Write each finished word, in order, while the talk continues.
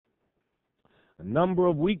A number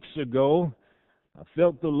of weeks ago, I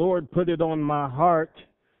felt the Lord put it on my heart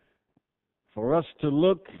for us to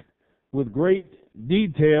look with great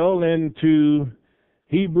detail into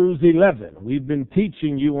Hebrews 11. We've been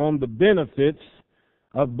teaching you on the benefits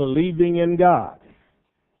of believing in God,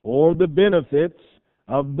 or the benefits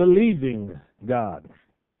of believing God.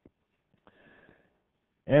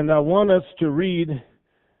 And I want us to read,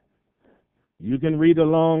 you can read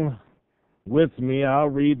along with me. I'll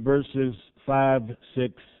read verses 5,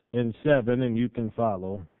 6, and 7, and you can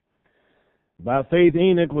follow. By faith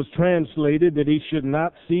Enoch was translated that he should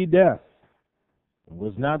not see death, and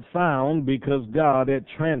was not found because God had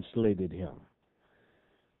translated him.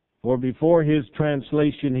 For before his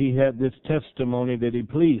translation he had this testimony that he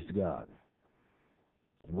pleased God.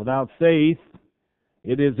 And without faith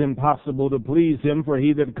it is impossible to please him, for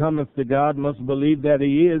he that cometh to God must believe that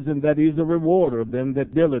he is, and that he is a rewarder of them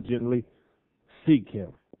that diligently seek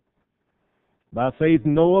him. By faith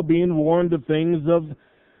Noah, being warned of things of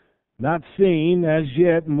not seen as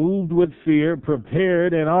yet, moved with fear,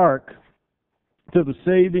 prepared an ark to the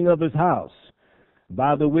saving of his house,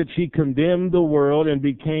 by the which he condemned the world and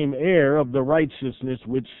became heir of the righteousness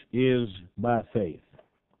which is by faith.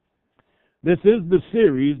 This is the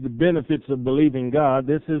series, The Benefits of Believing God.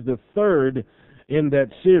 This is the third in that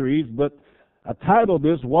series, but I titled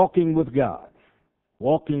this, Walking with God.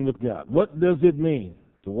 Walking with God. What does it mean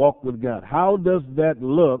to walk with God? How does that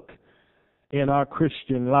look in our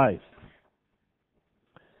Christian life?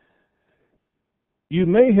 You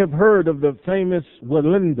may have heard of the famous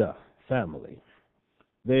Wallenda family.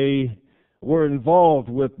 They were involved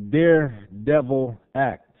with daredevil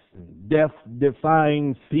acts,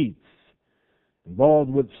 death-defying feats,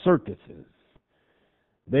 involved with circuses.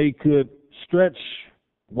 They could stretch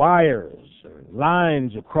wires or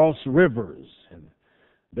lines across rivers, and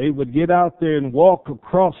they would get out there and walk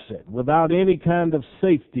across it without any kind of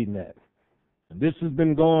safety net. And this has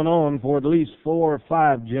been going on for at least 4 or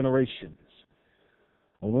 5 generations.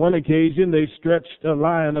 On one occasion, they stretched a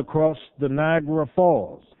line across the Niagara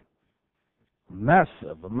Falls. A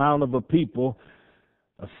massive amount of people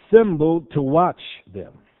assembled to watch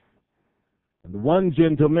them. And one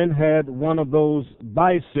gentleman had one of those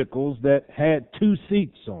bicycles that had 2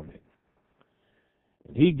 seats on it.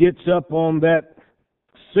 And he gets up on that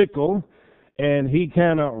sickle, and he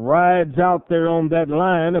kind of rides out there on that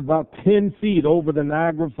line about 10 feet over the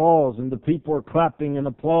Niagara Falls, and the people are clapping and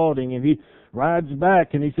applauding, and he rides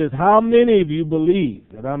back and he says, "How many of you believe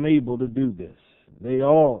that I'm able to do this?" They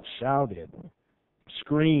all shouted,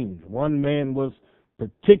 screamed. One man was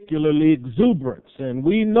particularly exuberant, saying,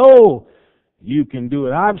 "We know you can do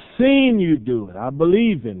it. I've seen you do it. I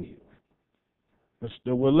believe in you."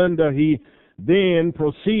 Mr. Wallenda, he then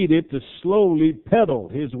proceeded to slowly pedal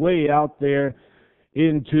his way out there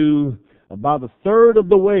into about 1/3 of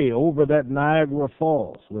the way over that Niagara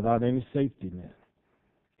Falls without any safety net.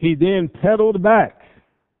 He then pedaled back.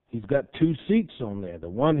 He's got 2 seats on there, the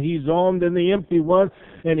one he's on, then the empty one,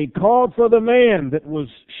 and he called for the man that was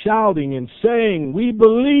shouting and saying, "We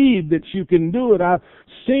believe that you can do it. I've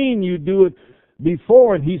seen you do it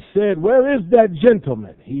before." And he said, "Where is that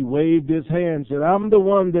gentleman?" He waved his hand and said, "I'm the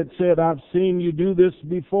one that said I've seen you do this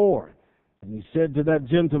before." And he said to that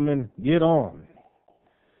gentleman, "Get on."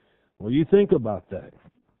 Well, you think about that.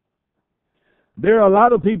 There are a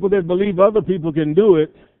lot of people that believe other people can do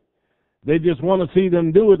it. They just want to see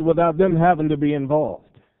them do it without them having to be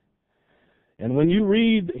involved. And when you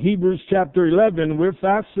read Hebrews chapter 11, we're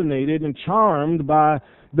fascinated and charmed by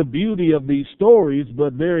the beauty of these stories,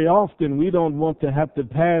 but very often we don't want to have to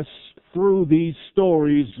pass through these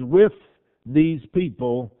stories with these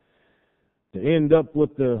people to end up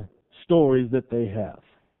with the stories that they have.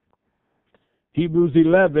 Hebrews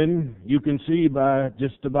 11, you can see by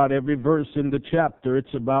just about every verse in the chapter,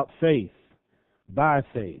 it's about faith. By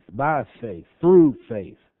faith, through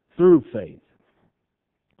faith, through faith.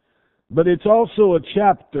 But it's also a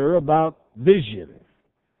chapter about vision.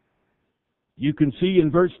 You can see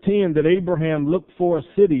in verse 10 that Abraham looked for a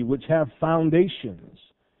city which hath foundations,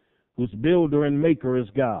 whose builder and maker is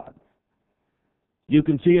God. You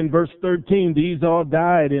can see in verse 13, these all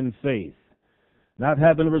died in faith, not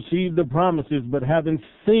having received the promises, but having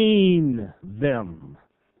seen them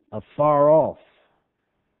afar off.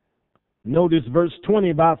 Notice verse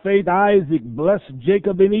 20, by faith Isaac blessed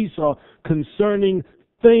Jacob and Esau concerning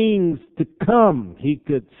things to come. He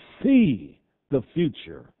could see the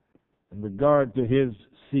future in regard to his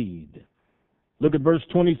seed. Look at verse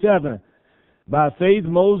 27. By faith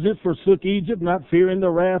Moses forsook Egypt, not fearing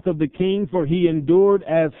the wrath of the king, for he endured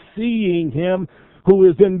as seeing him who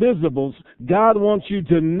is invisible. God wants you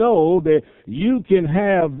to know that you can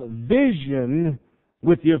have vision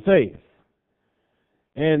with your faith.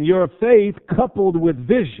 And your faith coupled with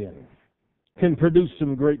vision can produce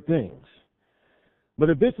some great things. But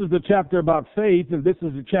if this is a chapter about faith and this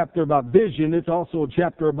is a chapter about vision, it's also a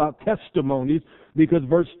chapter about testimonies, because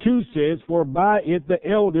verse 2 says, "For by it the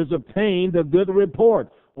elders obtained a good report,"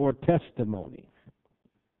 or testimony.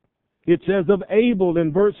 It says of Abel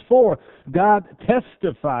in verse 4, God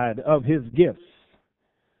testified of his gifts.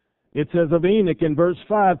 It says of Enoch in verse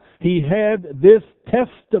 5, he had this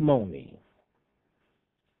testimony.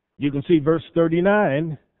 You can see verse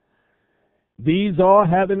 39, these all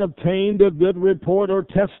having obtained a good report or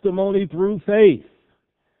testimony through faith.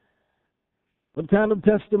 What kind of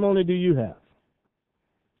testimony do you have?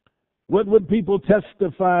 What would people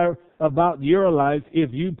testify about your life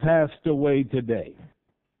if you passed away today?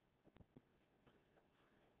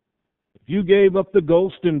 If you gave up the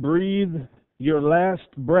ghost and breathed your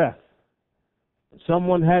last breath,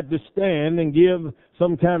 someone had to stand and give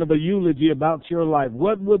some kind of a eulogy about your life,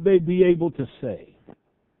 what would they be able to say?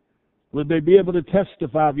 Would they be able to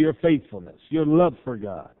testify of your faithfulness, your love for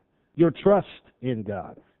God, your trust in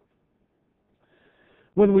God?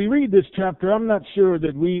 When we read this chapter, I'm not sure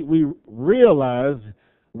that we realize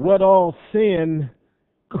what all sin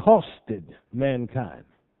costed mankind.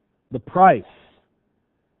 The price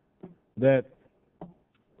that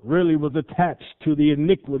really was attached to the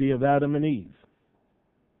iniquity of Adam and Eve.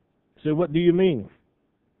 So what do you mean?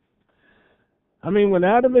 I mean, when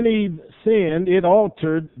Adam and Eve sinned, it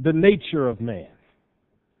altered the nature of man.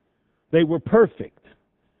 They were perfect.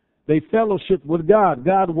 They fellowshiped with God.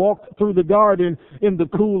 God walked through the garden in the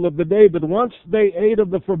cool of the day, but once they ate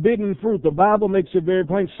of the forbidden fruit, the Bible makes it very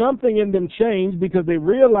plain, something in them changed because they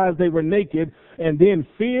realized they were naked, and then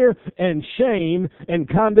fear and shame and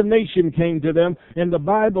condemnation came to them, and the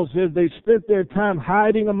Bible says they spent their time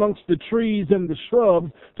hiding amongst the trees and the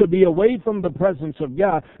shrubs to be away from the presence of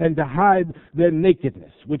God and to hide their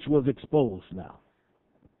nakedness, which was exposed now.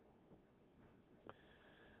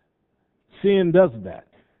 Sin does that.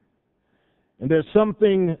 And there's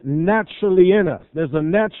something naturally in us. There's a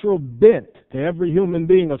natural bent to every human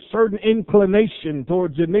being, a certain inclination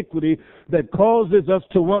towards iniquity that causes us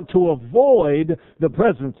to want to avoid the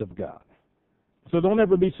presence of God. So don't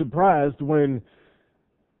ever be surprised when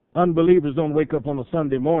unbelievers don't wake up on a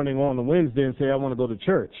Sunday morning or on a Wednesday and say, I want to go to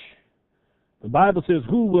church. The Bible says,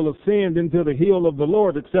 who will ascend into the hill of the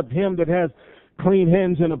Lord except him that has clean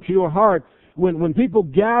hands and a pure heart? When people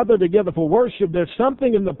gather together for worship, there's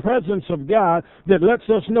something in the presence of God that lets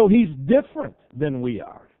us know He's different than we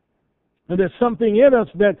are. And there's something in us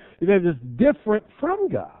that is different from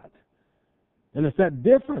God. And it's that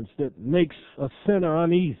difference that makes a sinner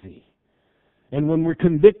uneasy. And when we're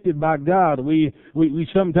convicted by God, we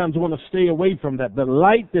sometimes want to stay away from that. The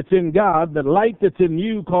light that's in God, the light that's in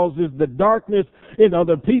you causes the darkness in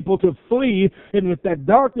other people to flee. And if that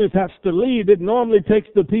darkness has to leave, it normally takes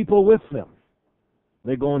the people with them.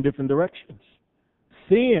 They go in different directions.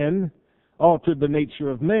 Sin altered the nature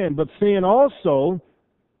of man, but sin also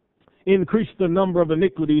increased the number of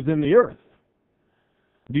iniquities in the earth.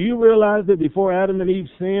 Do you realize that before Adam and Eve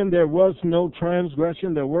sinned, there was no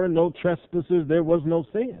transgression, there were no trespasses, there was no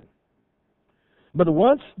sin? But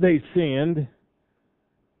once they sinned,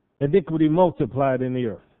 iniquity multiplied in the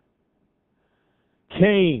earth.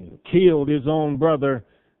 Cain killed his own brother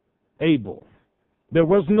Abel. There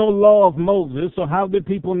was no law of Moses, so how did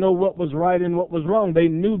people know what was right and what was wrong? They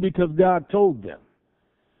knew because God told them.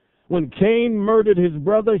 When Cain murdered his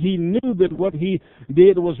brother, he knew that what he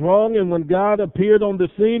did was wrong, and when God appeared on the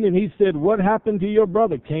scene and he said, what happened to your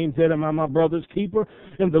brother? Cain said, am I my brother's keeper?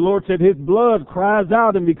 And the Lord said, his blood cries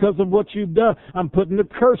out, and because of what you've done, I'm putting a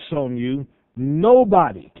curse on you.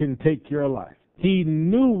 Nobody can take your life. He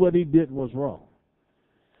knew what he did was wrong.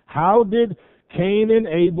 How did Cain and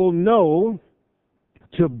Abel know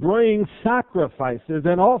to bring sacrifices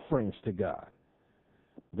and offerings to God?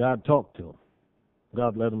 God talked to them.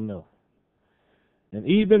 God let them know. And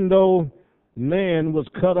even though man was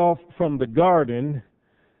cut off from the garden,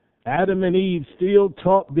 Adam and Eve still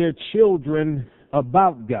taught their children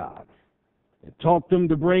about God. It taught them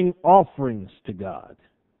to bring offerings to God.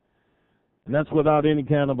 And that's without any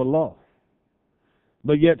kind of a law.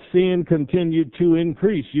 But yet sin continued to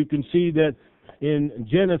increase. You can see that in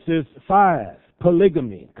Genesis 5,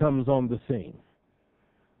 polygamy comes on the scene.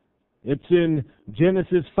 It's in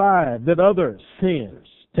Genesis 5 that other sins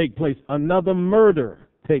take place. Another murder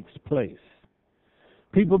takes place.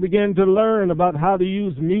 People began to learn about how to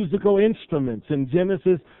use musical instruments in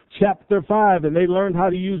Genesis chapter 5, and they learned how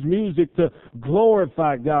to use music to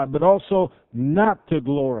glorify God, but also not to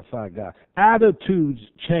glorify God. Attitudes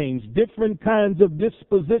changed. Different kinds of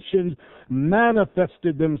dispositions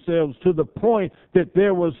manifested themselves to the point that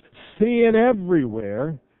there was sin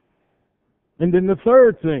everywhere. And then the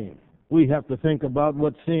third thing we have to think about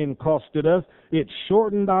what sin costed us, it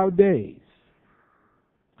shortened our days.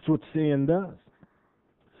 That's what sin does.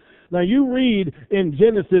 Now, you read in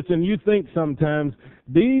Genesis and you think sometimes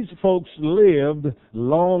these folks lived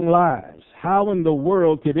long lives. How in the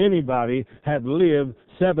world could anybody have lived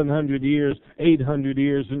 700 years, 800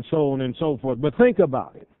 years, and so on and so forth? But think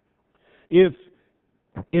about it. If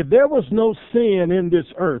there was no sin in this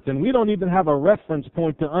earth, and we don't even have a reference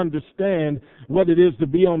point to understand what it is to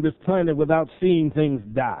be on this planet without seeing things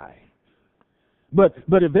die. But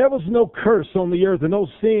if there was no curse on the earth and no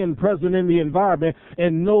sin present in the environment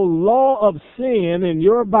and no law of sin in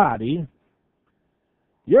your body,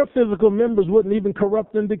 your physical members wouldn't even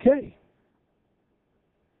corrupt and decay.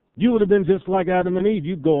 You would have been just like Adam and Eve.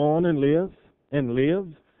 You'd go on and live and live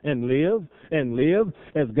and live and live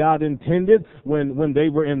as God intended when they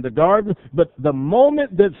were in the garden. But the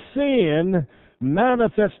moment that sin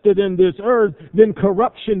manifested in this earth, then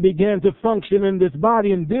corruption began to function in this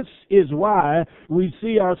body, and this is why we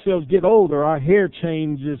see ourselves get older. Our hair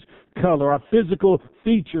changes color. Our physical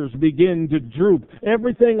features begin to droop.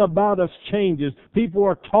 Everything about us changes. People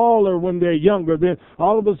are taller when they're younger. Then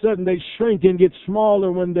all of a sudden they shrink and get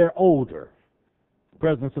smaller when they're older.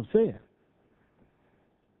 Presence of sin.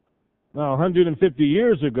 Now, 150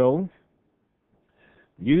 years ago,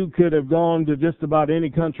 you could have gone to just about any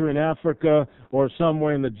country in Africa or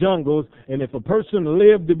somewhere in the jungles, and if a person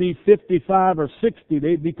lived to be 55 or 60,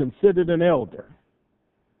 they'd be considered an elder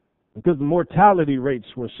because the mortality rates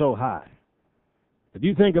were so high. But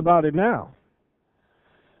you think about it now.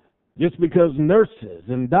 Just because nurses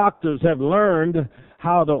and doctors have learned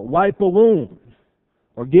how to wipe a wound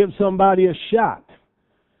or give somebody a shot,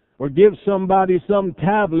 or give somebody some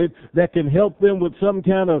tablet that can help them with some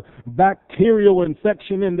kind of bacterial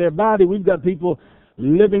infection in their body. We've got people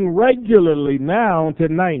living regularly now to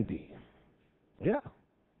 90. Yeah,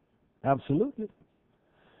 absolutely.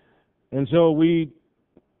 And so we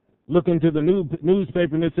look into the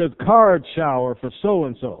newspaper and it says card shower for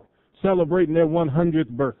so-and-so, celebrating their 100th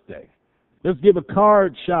birthday. Let's give a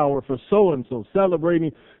card shower for so-and-so,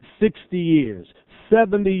 celebrating 60 years,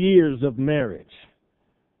 70 years of marriage.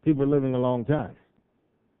 People are living a long time.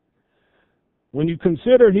 When you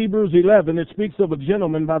consider Hebrews 11, it speaks of a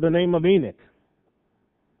gentleman by the name of Enoch.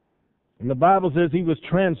 And the Bible says he was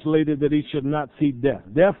translated that he should not see death.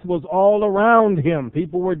 Death was all around him.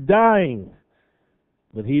 People were dying,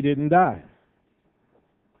 but he didn't die.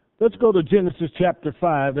 Let's go to Genesis chapter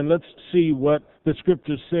 5 and let's see what the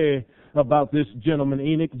scriptures say about this gentleman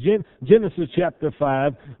Enoch. Genesis chapter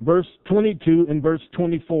 5, verse 22 and verse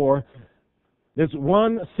 24. There's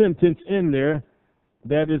one sentence in there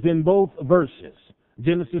that is in both verses.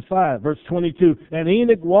 Genesis 5, verse 22. And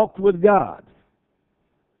Enoch walked with God.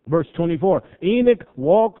 Verse 24. Enoch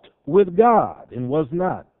walked with God and was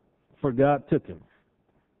not, for God took him.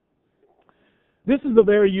 This is a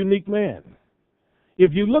very unique man.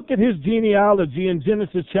 If you look at his genealogy in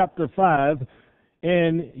Genesis chapter 5,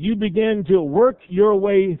 and you begin to work your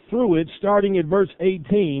way through it, starting at verse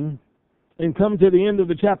 18, and come to the end of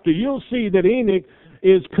the chapter, you'll see that Enoch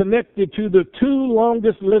is connected to the two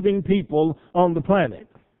longest living people on the planet.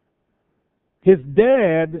 His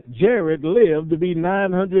dad, Jared, lived to be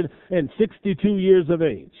 962 years of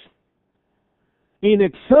age.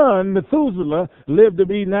 Enoch's son, Methuselah, lived to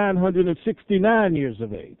be 969 years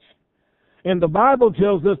of age. And the Bible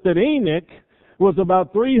tells us that Enoch was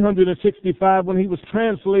about 365 when he was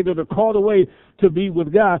translated or called away to be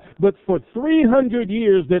with God. But for 300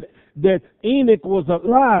 years that Enoch was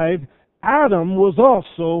alive, Adam was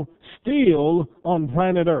also still on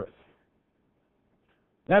planet Earth.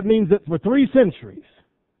 That means that for 3 centuries,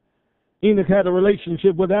 Enoch had a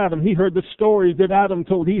relationship with Adam. He heard the stories that Adam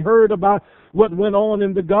told. He heard about what went on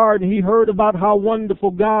in the garden. He heard about how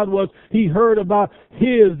wonderful God was. He heard about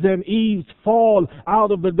his and Eve's fall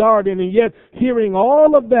out of the garden. And yet, hearing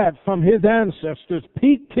all of that from his ancestors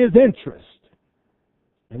piqued his interest.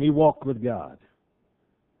 And he walked with God.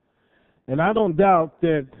 And I don't doubt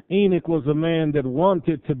that Enoch was a man that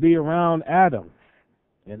wanted to be around Adam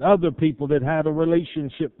and other people that had a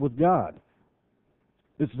relationship with God.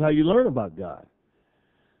 This is how you learn about God.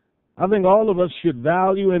 I think all of us should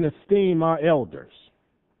value and esteem our elders.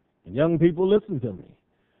 And young people, listen to me.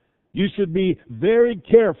 You should be very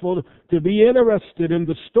careful to be interested in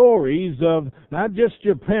the stories of not just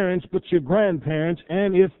your parents, but your grandparents,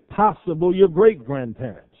 and if possible, your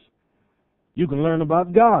great-grandparents. You can learn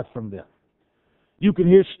about God from them. You can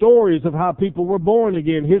hear stories of how people were born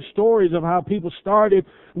again, hear stories of how people started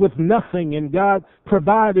with nothing and God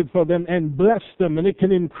provided for them and blessed them, and it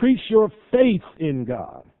can increase your faith in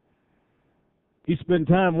God. You spend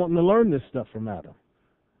time wanting to learn this stuff from Adam.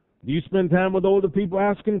 Do you spend time with older people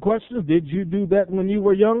asking questions? Did you do that when you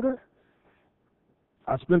were younger?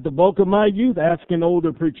 I spent the bulk of my youth asking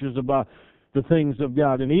older preachers about the things of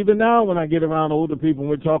God. And even now when I get around older people and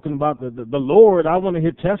we're talking about the Lord, I want to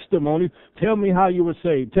hear testimonies. Tell me how you were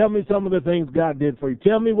saved. Tell me some of the things God did for you.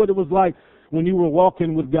 Tell me what it was like when you were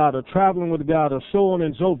walking with God or traveling with God or so on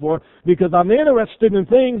and so forth, because I'm interested in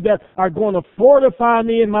things that are going to fortify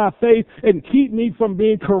me in my faith and keep me from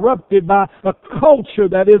being corrupted by a culture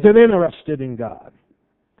that isn't interested in God.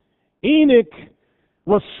 Enoch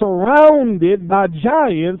was surrounded by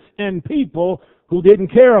giants and people who didn't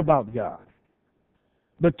care about God.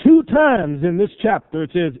 But 2 times in this chapter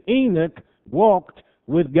it says Enoch walked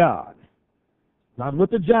with God. Not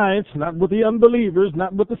with the giants, not with the unbelievers,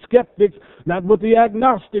 not with the skeptics, not with the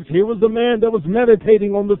agnostics. Here was the man that was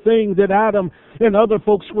meditating on the things that Adam and other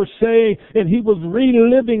folks were saying, and he was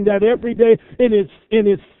reliving that every day in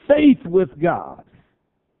his faith with God.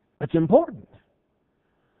 That's important.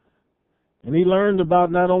 And he learned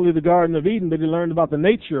about not only the Garden of Eden, but he learned about the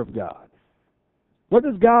nature of God. What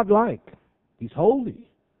is God like? He's holy.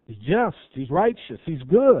 He's just. He's righteous. He's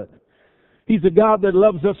good. He's a God that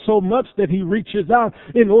loves us so much that He reaches out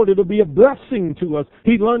in order to be a blessing to us.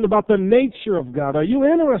 He learned about the nature of God. Are you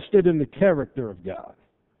interested in the character of God?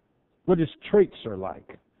 What His traits are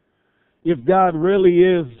like? If God really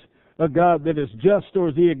is a God that is just, or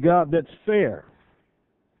is He a God that's fair?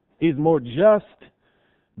 He's more just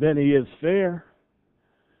than He is fair.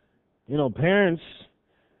 You know, parents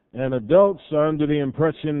and adults are under the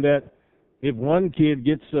impression that if one kid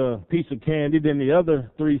gets a piece of candy, then the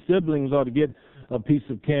other 3 siblings ought to get a piece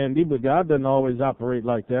of candy, but God doesn't always operate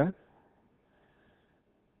like that.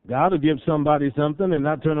 God will give somebody something and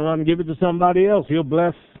not turn around and give it to somebody else. He'll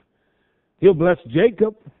bless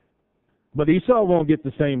Jacob, but Esau won't get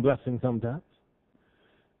the same blessing sometimes.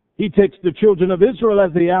 He takes the children of Israel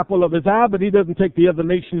as the apple of His eye, but He doesn't take the other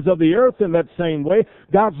nations of the earth in that same way.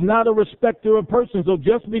 God's not a respecter of persons. So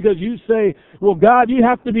just because you say, well, God, you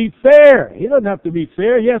have to be fair. He doesn't have to be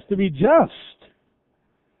fair. He has to be just.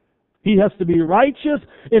 He has to be righteous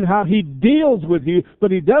in how He deals with you,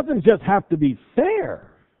 but He doesn't just have to be fair.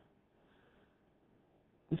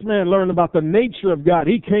 This man learned about the nature of God.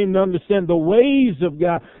 He came to understand the ways of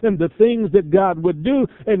God and the things that God would do.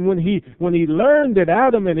 And when he learned that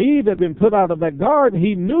Adam and Eve had been put out of that garden,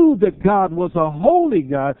 he knew that God was a holy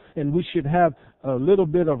God, and we should have a little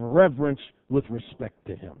bit of reverence with respect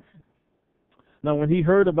to Him. Now, when he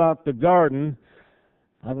heard about the garden,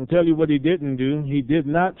 I can tell you what he didn't do. He did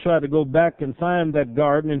not try to go back and find that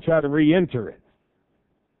garden and try to re-enter it.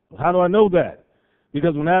 How do I know that?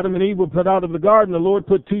 Because when Adam and Eve were put out of the garden, the Lord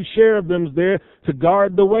put 2 cherubims there to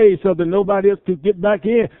guard the way so that nobody else could get back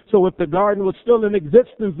in. So if the garden was still in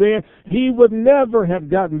existence there, He would never have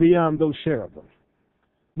gotten beyond those cherubims.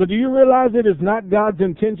 But do you realize it is not God's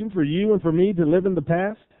intention for you and for me to live in the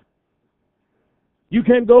past? You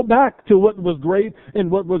can't go back to what was great and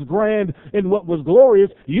what was grand and what was glorious.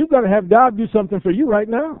 You've got to have God do something for you right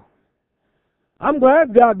now. I'm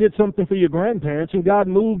glad God did something for your grandparents and God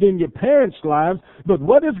moved in your parents' lives, but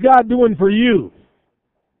what is God doing for you?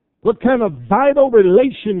 What kind of vital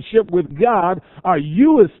relationship with God are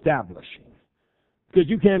you establishing? Because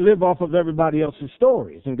you can't live off of everybody else's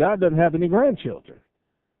stories, and God doesn't have any grandchildren.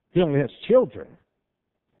 He only has children.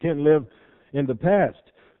 Can't live in the past.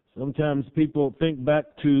 Sometimes people think back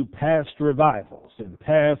to past revivals and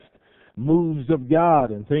past moves of God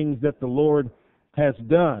and things that the Lord has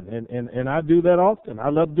done. And I do that often. I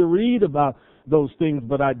love to read about those things,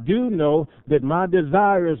 but I do know that my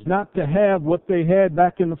desire is not to have what they had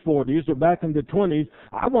back in the 40s or back in the 20s.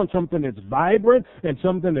 I want something that's vibrant and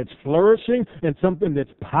something that's flourishing and something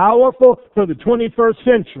that's powerful for the 21st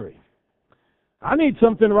century. I need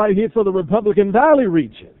something right here for the Republican Valley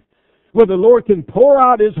region, where the Lord can pour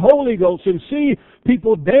out His Holy Ghost and see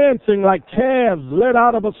people dancing like calves let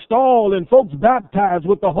out of a stall, and folks baptized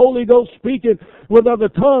with the Holy Ghost speaking with other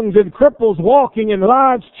tongues, and cripples walking, and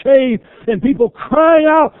lives changed, and people crying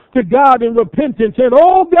out to God in repentance and,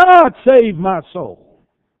 oh God, save my soul.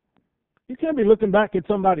 You can't be looking back at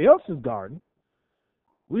somebody else's garden.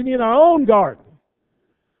 We need our own garden.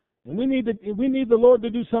 And we need the Lord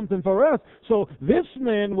to do something for us. So this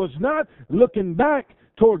man was not looking back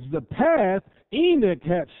towards the path, Enoch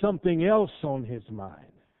had something else on his mind.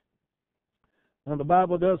 Now, the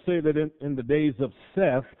Bible does say that in the days of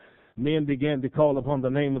Seth, men began to call upon the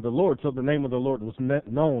name of the Lord, so the name of the Lord was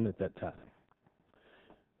known at that time.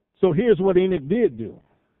 So here's what Enoch did do.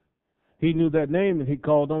 He knew that name and he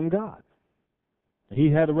called on God.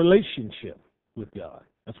 He had a relationship with God.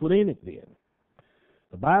 That's what Enoch did.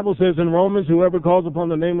 The Bible says in Romans, whoever calls upon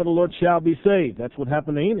the name of the Lord shall be saved. That's what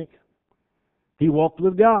happened to Enoch. He walked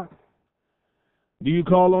with God. Do you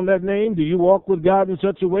call on that name? Do you walk with God in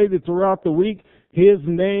such a way that throughout the week His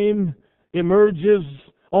name emerges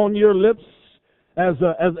on your lips as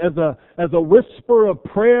a whisper of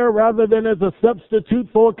prayer rather than as a substitute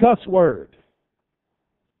for a cuss word?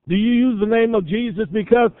 Do you use the name of Jesus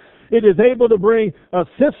because it is able to bring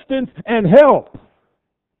assistance and help?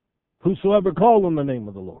 Whosoever call on the name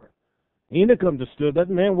of the Lord. Enoch understood that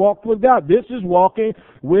man walked with God. This is walking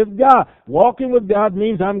with God. Walking with God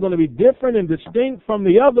means I'm going to be different and distinct from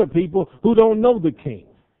the other people who don't know the King.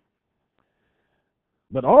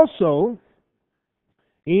 But also,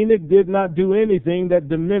 Enoch did not do anything that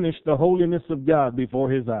diminished the holiness of God before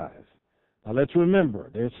his eyes. Now let's remember,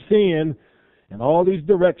 there's sin in all these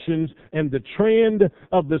directions, and the trend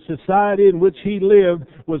of the society in which he lived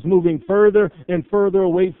was moving further and further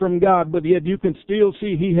away from God, but yet you can still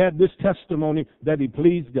see he had this testimony that he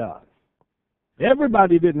pleased God.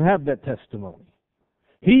 Everybody didn't have that testimony.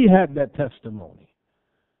 He had that testimony.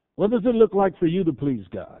 What does it look like for you to please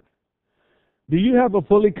God? Do you have a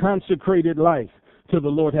fully consecrated life to the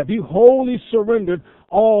Lord? Have you wholly surrendered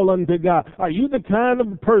all unto God? Are you the kind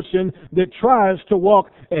of person that tries to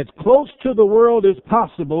walk as close to the world as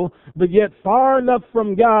possible, but yet far enough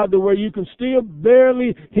from God to where you can still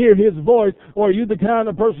barely hear His voice? Or are you the kind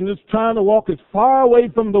of person that's trying to walk as far away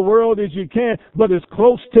from the world as you can, but as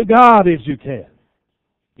close to God as you can?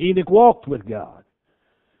 Enoch walked with God.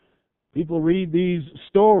 People read these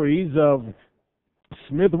stories of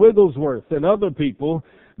Smith Wigglesworth and other people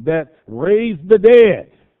that raised the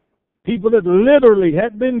dead. People that literally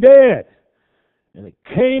had been dead. And it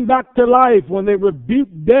came back to life when they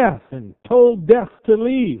rebuked death and told death to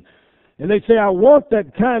leave. And they say, I want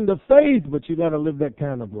that kind of faith, but you got to live that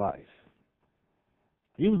kind of life.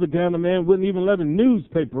 He was the kind of man who wouldn't even let a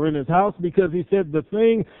newspaper in his house because he said the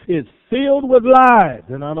thing is filled with lies,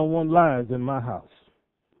 and I don't want lies in my house.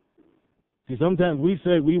 See, sometimes we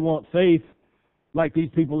say we want faith like these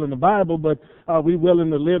people in the Bible, but are we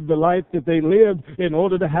willing to live the life that they lived in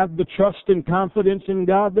order to have the trust and confidence in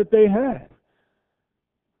God that they had?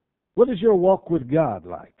 What is your walk with God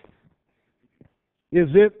like? Is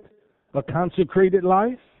it a consecrated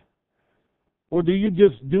life? Or do you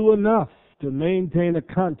just do enough to maintain a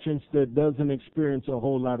conscience that doesn't experience a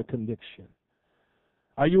whole lot of conviction?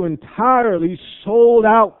 Are you entirely sold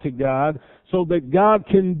out to God so that God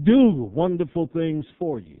can do wonderful things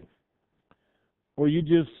for you? Or you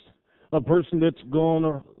just a person that's going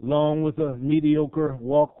along with a mediocre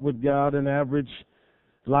walk with God, an average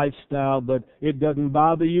lifestyle, but it doesn't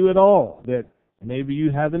bother you at all that maybe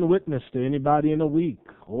you haven't witnessed to anybody in a week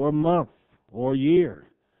or a month or a year.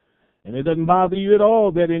 And it doesn't bother you at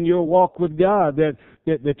all that in your walk with God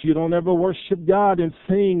that you don't ever worship God and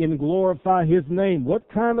sing and glorify His name.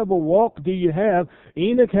 What kind of a walk do you have?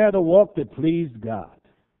 Enoch had a walk that pleased God.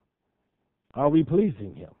 Are we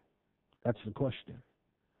pleasing Him? That's the question.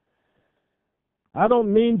 I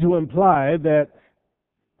don't mean to imply that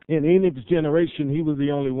in Enoch's generation he was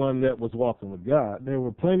the only one that was walking with God. There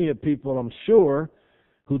were plenty of people, I'm sure,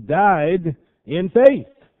 who died in faith.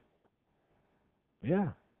 Yeah,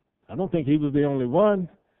 I don't think he was the only one.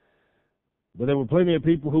 But there were plenty of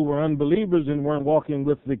people who were unbelievers and weren't walking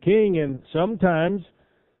with the King, and sometimes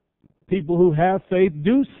people who have faith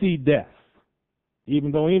do see death,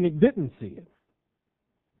 even though Enoch didn't see it.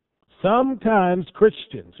 Sometimes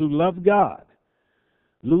Christians who love God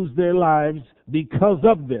lose their lives because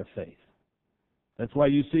of their faith. That's why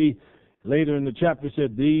you see later in the chapter it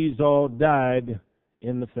said, these all died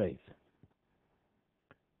in the faith.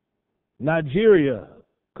 Nigeria,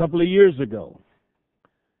 a couple of years ago,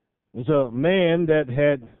 was a man that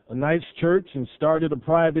had a nice church and started a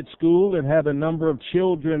private school and had a number of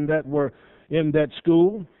children that were in that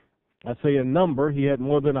school. I say a number, he had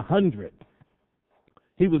more than 100.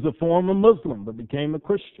 He was a former Muslim but became a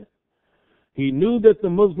Christian. He knew that the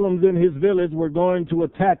Muslims in his village were going to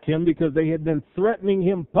attack him because they had been threatening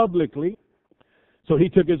him publicly. So he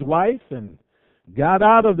took his wife and got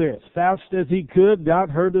out of there as fast as he could,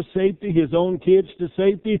 got her to safety, his own kids to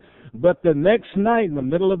safety. But the next night, in the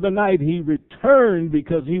middle of the night, he returned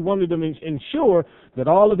because he wanted to ensure that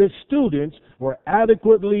all of his students were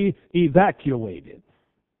adequately evacuated.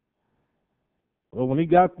 Well, when he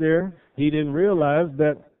got there, he didn't realize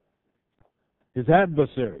that his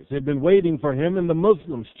adversaries had been waiting for him, and the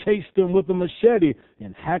Muslims chased him with a machete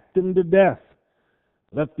and hacked him to death,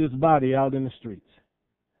 left his body out in the streets.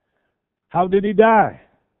 How did he die?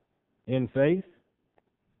 In faith.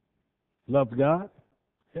 Loved God.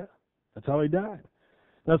 Yeah, that's how he died.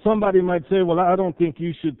 Now, somebody might say, well, I don't think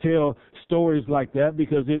you should tell stories like that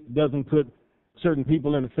because it doesn't put certain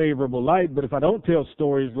people in a favorable light. But if I don't tell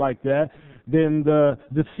stories like that, then the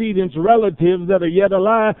decedent's relatives that are yet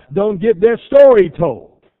alive don't get their story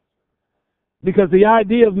told. Because the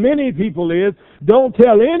idea of many people is, don't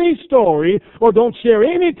tell any story or don't share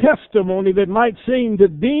any testimony that might seem to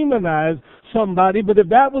demonize somebody. But if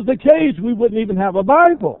that was the case, we wouldn't even have a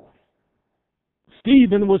Bible.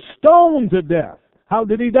 Stephen was stoned to death. How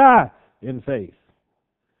did he die? In faith.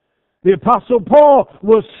 The Apostle Paul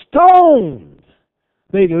was stoned.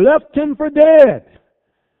 They left him for dead.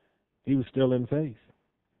 He was still in faith.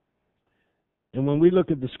 And when we look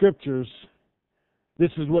at the Scriptures,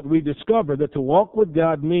 this is what we discover, that to walk with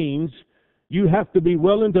God means you have to be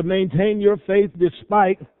willing to maintain your faith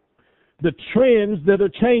despite the trends that are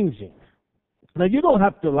changing. Now, you don't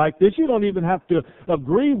have to like this. You don't even have to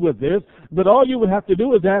agree with this. But all you would have to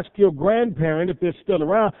do is ask your grandparent, if they're still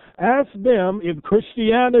around, ask them if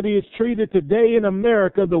Christianity is treated today in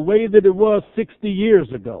America the way that it was 60 years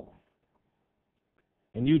ago.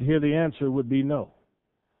 And you'd hear the answer would be no.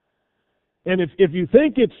 And if you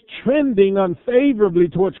think it's trending unfavorably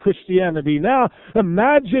towards Christianity now,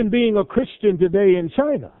 imagine being a Christian today in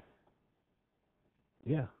China.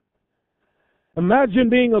 Yeah. Imagine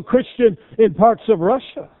being a Christian in parts of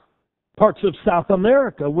Russia, parts of South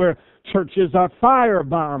America, where churches are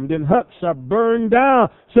firebombed and huts are burned down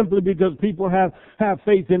simply because people have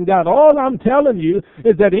faith in God. All I'm telling you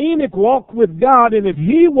is that Enoch walked with God, and if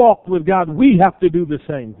he walked with God, we have to do the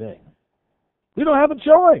same thing. We don't have a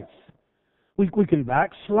choice. We can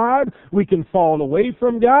backslide, we can fall away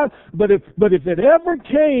from God, but if it ever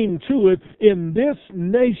came to it in this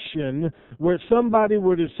nation where somebody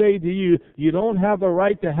were to say to you, you don't have a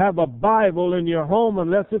right to have a Bible in your home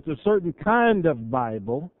unless it's a certain kind of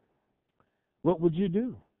Bible, what would you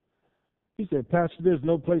do? He said, Pastor, there's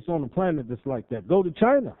no place on the planet that's like that. Go to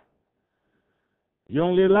China. You're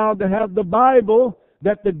only allowed to have the Bible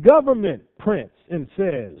that the government prints and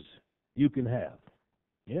says you can have.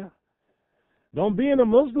 Yeah. Don't be in a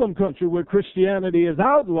Muslim country where Christianity is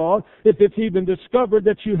outlawed. If it's even discovered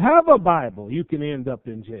that you have a Bible, you can end up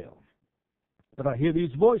in jail. But I hear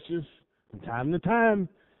these voices from time to time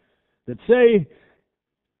that say,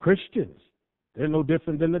 Christians, they're no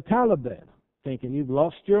different than the Taliban. Thinking you've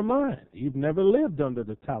lost your mind. You've never lived under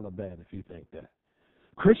the Taliban if you think that.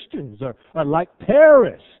 Christians are like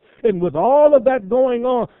terrorists. And with all of that going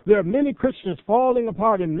on, there are many Christians falling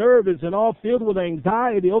apart and nervous and all filled with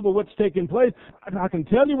anxiety over what's taking place. I can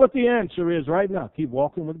tell you what the answer is right now. Keep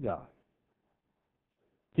walking with God.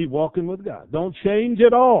 Keep walking with God. Don't change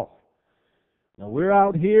at all. Now, we're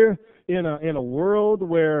out here in a world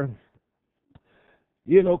where,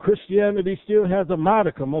 Christianity still has a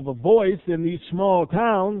modicum of a voice in these small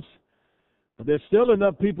towns. But there's still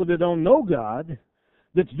enough people that don't know God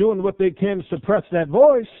that's doing what they can to suppress that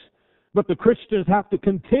voice. But the Christians have to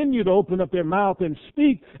continue to open up their mouth and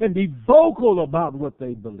speak and be vocal about what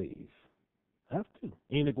they believe. Have to.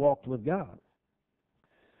 Enoch walked with God.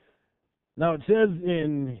 Now it says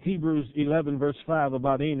in Hebrews 11 verse 5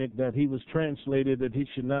 about Enoch that he was translated that he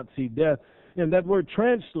should not see death. And that word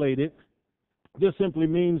translated just simply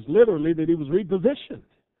means literally that he was repositioned.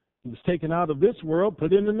 He was taken out of this world,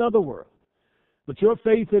 put in another world. But your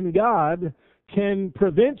faith in God can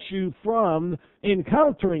prevent you from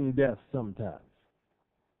encountering death sometimes.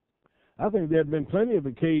 I think there have been plenty of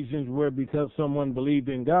occasions where because someone believed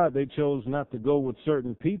in God, they chose not to go with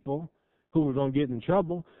certain people who were going to get in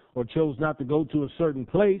trouble, or chose not to go to a certain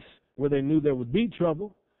place where they knew there would be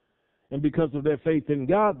trouble. And because of their faith in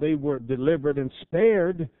God, they were delivered and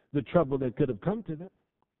spared the trouble that could have come to them.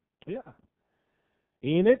 Yeah.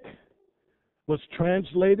 Enoch was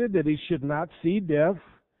translated that he should not see death.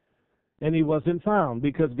 And he wasn't found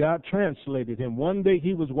because God translated him. One day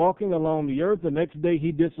he was walking along the earth. The next day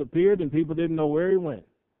he disappeared and people didn't know where he went.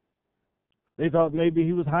 They thought maybe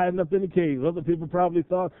he was hiding up in a cave. Other people probably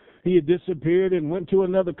thought he had disappeared and went to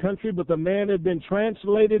another country. But the man had been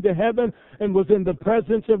translated to heaven and was in the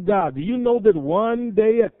presence of God. Do you know that one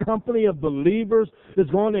day a company of believers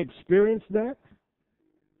is going to experience that?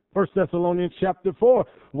 First Thessalonians chapter 4,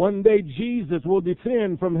 one day Jesus will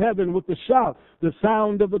descend from heaven with the shout, the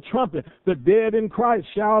sound of a trumpet. The dead in Christ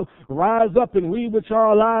shall rise up, and we which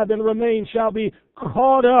are alive and remain shall be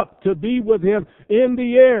caught up to be with him in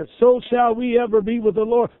the air. So shall we ever be with the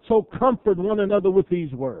Lord. So comfort one another with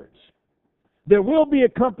these words. There will be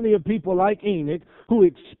a company of people like Enoch who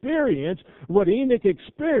experience what Enoch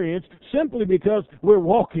experienced simply because we're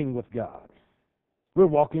walking with God. We're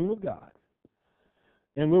walking with God.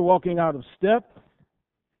 And we're walking out of step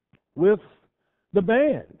with the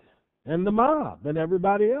band and the mob and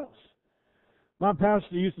everybody else. My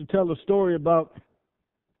pastor used to tell a story about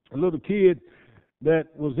a little kid that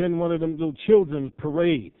was in one of them little children's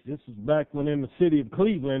parades. This is back when in the city of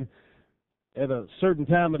Cleveland, at a certain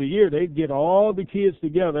time of the year, they'd get all the kids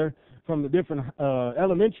together from the different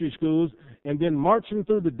elementary schools and then march them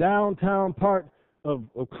through the downtown part of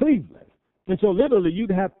Cleveland. And so literally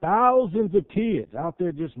you'd have thousands of kids out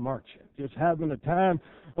there just marching, just having the time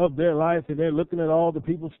of their life, and they're looking at all the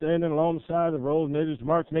people standing along the side of the road, and they're just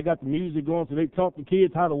marching. They got the music going, so they taught the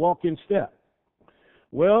kids how to walk in step.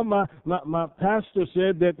 Well, my pastor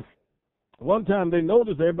said that one time they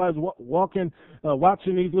noticed everybody's watching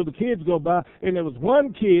these little kids go by, and there was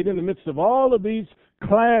one kid in the midst of all of these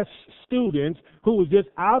class students who was just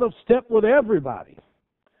out of step with everybody.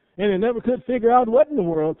 And they never could figure out what in the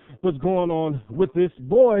world was going on with this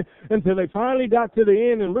boy until they finally got to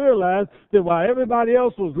the end and realized that while everybody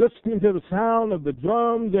else was listening to the sound of the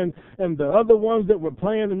drums and the other ones that were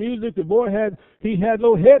playing the music, the boy had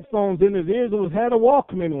little headphones in his ears and had a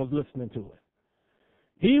Walkman and was listening to it.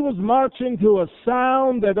 He was marching to a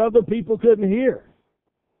sound that other people couldn't hear.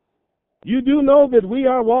 You do know that we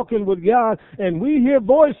are walking with God, and we hear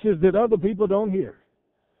voices that other people don't hear.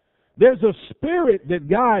 There's a spirit that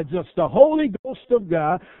guides us, the Holy Ghost of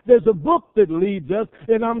God. There's a book that leads us.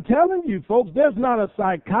 And I'm telling you, folks, there's not a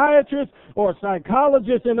psychiatrist or a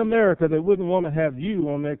psychologist in America that wouldn't want to have you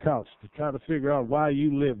on their couch to try to figure out why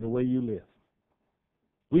you live the way you live.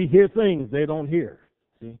 We hear things they don't hear.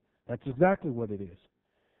 See, that's exactly what it is.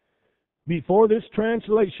 Before this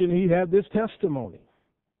translation, he had this testimony.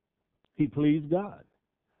 He pleased God.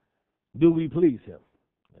 Do we please him?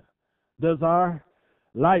 Does our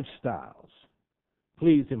lifestyles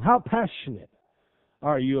please him? How passionate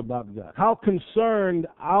are you about God? How concerned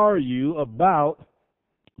are you about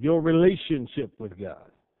your relationship with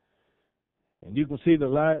God? And you can see the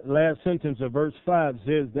last sentence of verse 5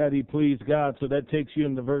 says that he pleased God, so that takes you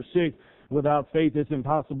into verse 6. Without faith, it's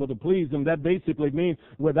impossible to please him. That basically means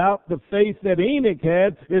without the faith that Enoch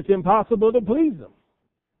had, it's impossible to please him.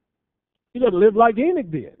 You got to live like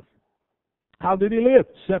Enoch did. How did he live?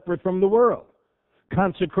 Separate from the world.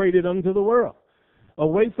 Consecrated unto the world.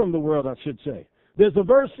 Away from the world, I should say. There's a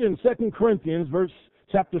verse in 2 Corinthians,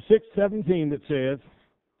 chapter 6, 17, that says,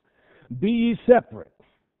 be ye separate.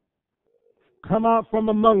 Come out from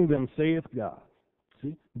among them, saith God.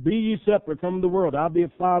 See? Be ye separate from the world. I'll be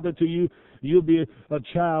a father to you. You'll be a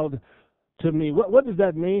child to me. What does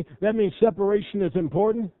that mean? That means separation is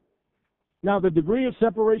important. Now, the degree of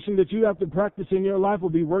separation that you have to practice in your life will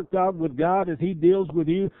be worked out with God as he deals with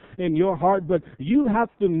you in your heart. But you have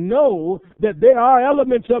to know that there are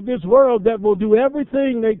elements of this world that will do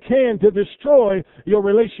everything they can to destroy your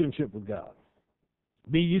relationship with God.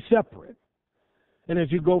 Be ye separate. And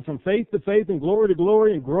as you go from faith to faith and glory to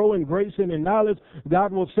glory and grow in grace and in knowledge,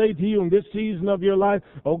 God will say to you in this season of your life,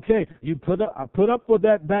 okay, I put up with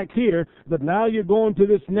that back here, but now you're going to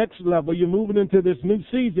this next level. You're moving into this new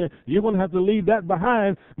season. You're going to have to leave that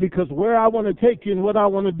behind, because where I want to take you and what I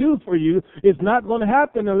want to do for you is not going to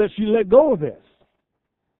happen unless you let go of this.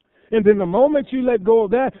 And then the moment you let go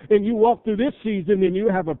of that and you walk through this season, then you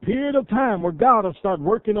have a period of time where God will start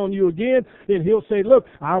working on you again, and he'll say, look,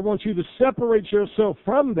 I want you to separate yourself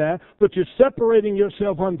from that, but you're separating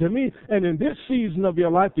yourself unto me. And in this season of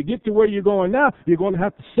your life, to get to where you're going now, you're going to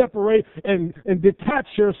have to separate and detach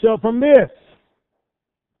yourself from this.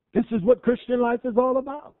 This is what Christian life is all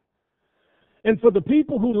about. And for the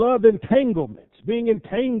people who love entanglements, being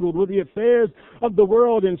entangled with the affairs of the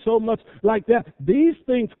world and so much like that, these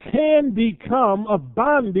things can become a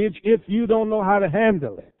bondage if you don't know how to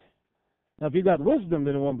handle it. Now, if you got wisdom,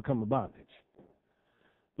 then it won't become a bondage.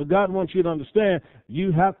 But God wants you to understand,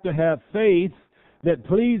 you have to have faith that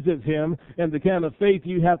pleases him, and the kind of faith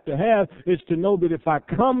you have to have is to know that if I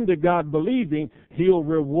come to God believing, he'll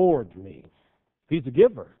reward me. He's a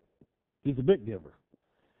giver. He's a big giver.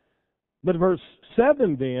 But verse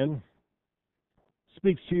 7 then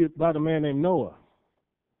speaks to you about a man named Noah.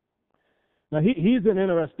 Now, he's an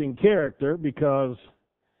interesting character, because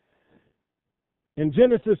in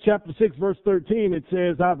Genesis chapter 6, verse 13, it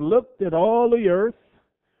says, I've looked at all the earth,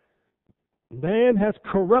 Man has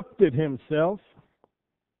corrupted himself,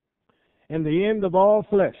 and the end of all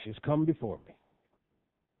flesh has come before me.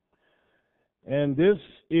 And this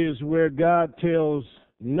is where God tells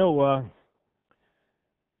Noah,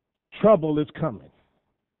 trouble is coming.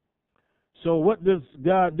 So what does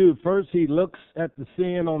God do? First, he looks at the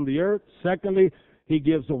sin on the earth. Secondly, he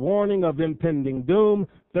gives a warning of impending doom.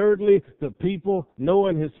 Thirdly, the people, Noah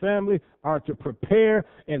and his family, are to prepare.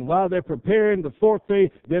 And while they're preparing, the fourth thing,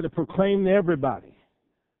 they're to proclaim to everybody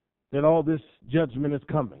that all this judgment is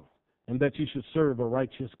coming and that you should serve a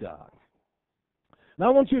righteous God. Now,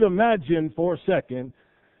 I want you to imagine for a second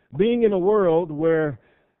being in a world where,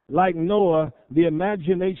 like Noah, the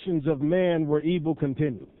imaginations of man were evil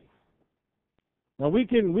continually. Now, we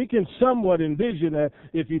can somewhat envision that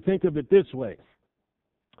if you think of it this way.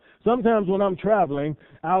 Sometimes when I'm traveling,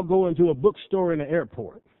 I'll go into a bookstore in the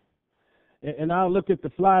airport, and I'll look at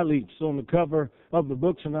the flyleaves on the cover of the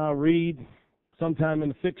books, and I'll read, sometime in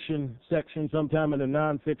the fiction section, sometime in the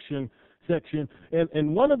nonfiction section.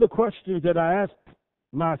 And one of the questions that I ask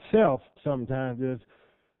myself sometimes is,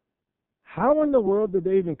 how in the world did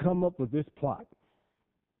they even come up with this plot?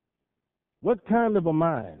 What kind of a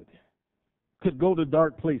mind could go to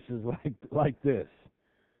dark places like this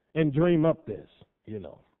and dream up this, you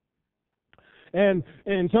know? And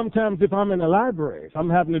sometimes if I'm in a library, if I'm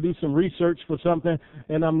having to do some research for something,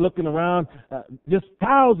 and I'm looking around, just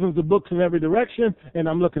thousands of books in every direction, and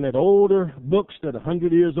I'm looking at older books that are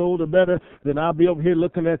 100 years old or better, then I'll be over here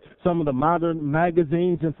looking at some of the modern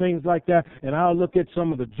magazines and things like that, and I'll look at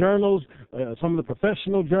some of the journals, some of the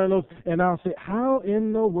professional journals, and I'll say, how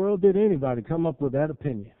in the world did anybody come up with that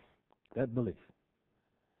opinion, that belief?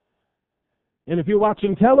 And if you're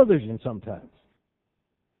watching television sometimes,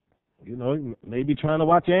 you know, maybe trying to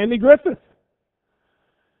watch Andy Griffith.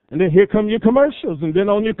 And then here come your commercials. And then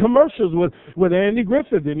on your commercials with Andy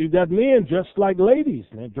Griffith, and you got men dressed like ladies,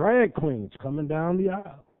 and drag queens coming down the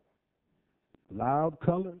aisle. Loud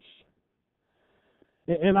colors.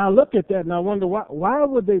 And I look at that and I wonder, why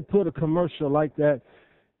would they put a commercial like that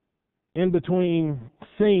in between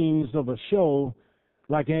scenes of a show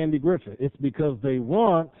like Andy Griffith? It's because they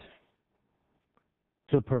want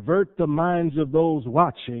to pervert the minds of those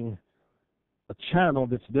watching a channel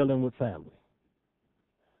that's dealing with family.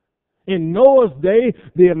 In Noah's day,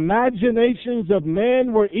 the imaginations of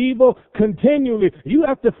man were evil continually. You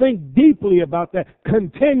have to think deeply about that.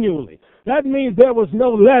 Continually. That means there was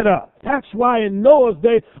no let up. That's why in Noah's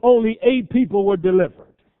day, only 8 people were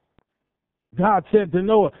delivered. God said to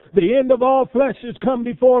Noah, the end of all flesh has come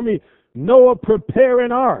before me. Noah, prepare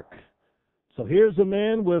an ark. So here's a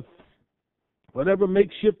man with whatever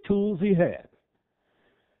makeshift tools he had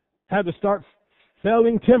to start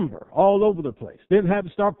felling timber all over the place. Then had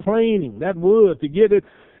to start planing that wood to get it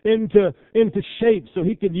into shape so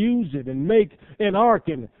he could use it and make an ark.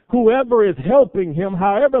 And whoever is helping him,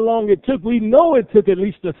 however long it took, we know it took at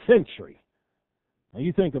least a century. Now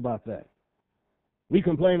you think about that. We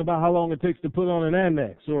complain about how long it takes to put on an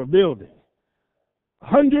annex or a building.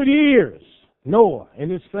 100 years, Noah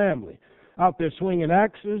and his family out there swinging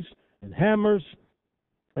axes and hammers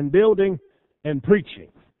and building and preaching.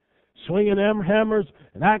 Swinging hammers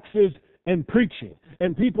and axes and preaching.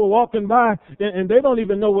 And people walking by, and they don't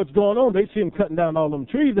even know what's going on. They see him cutting down all them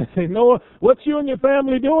trees. They say, Noah, what's you and your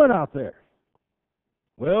family doing out there?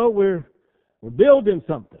 Well, we're building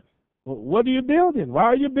something. Well, what are you building? Why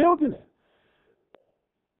are you building it?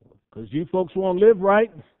 Because you folks won't live right.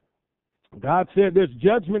 God said there's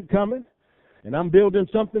judgment coming. And I'm building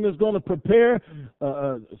something that's going to prepare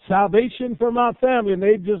salvation for my family. And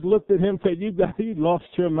they just looked at him and said, you lost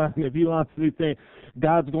your mind if you honestly think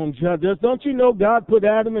God's going to judge us. Don't you know God put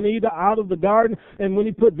Adam and Eve out of the garden? And when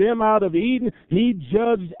he put them out of Eden, he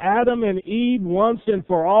judged Adam and Eve once and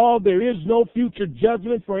for all. There is no future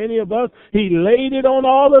judgment for any of us. He laid it on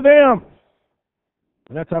all of them.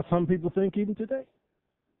 And that's how some people think even today.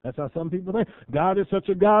 That's how some people think. God is such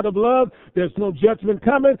a God of love. There's no judgment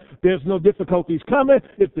coming. There's no difficulties coming.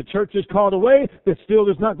 If the church is called away, there still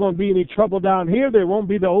is not going to be any trouble down here. There won't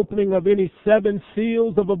be the opening of any 7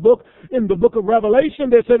 seals of a book in the book of Revelation.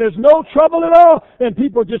 They say there's no trouble at all. And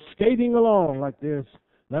people are just skating along like there's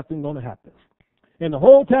nothing going to happen. And the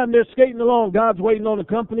whole time they're skating along, God's waiting on a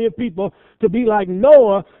company of people to be like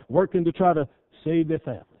Noah, working to try to save their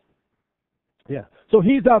family. Yeah. So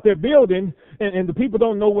he's out there building, and the people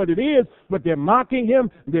don't know what it is, but they're mocking him,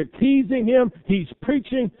 they're teasing him, he's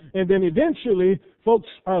preaching, and then eventually folks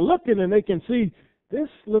are looking and they can see, this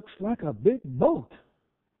looks like a big boat.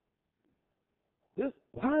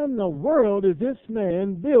 Why in the world is this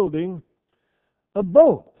man building a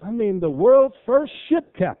boat? I mean, the world's first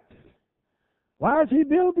ship captain. Why is he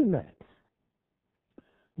building that?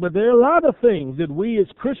 But there are a lot of things that we as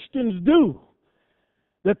Christians do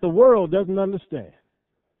that the world doesn't understand.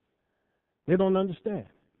 They don't understand.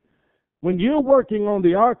 When you're working on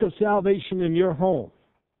the ark of salvation in your home,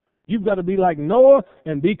 you've got to be like Noah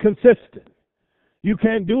and be consistent. You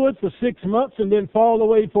can't do it for 6 months and then fall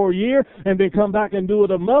away for a year and then come back and do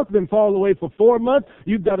it a month, then fall away for 4 months.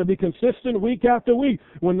 You've got to be consistent week after week.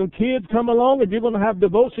 When the kids come along and you're going to have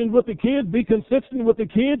devotions with the kids, be consistent with the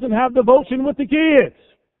kids and have devotion with the kids.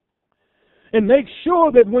 And make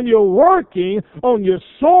sure that when you're working on your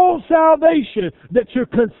soul salvation, that you're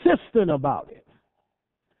consistent about it.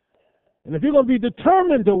 And if you're going to be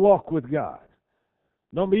determined to walk with God,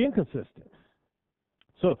 don't be inconsistent.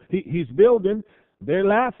 So he's building, they're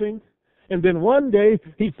laughing, and then one day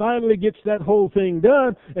he finally gets that whole thing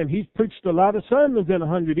done, and he's preached a lot of sermons in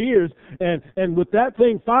 100 years, and with that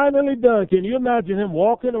thing finally done, can you imagine him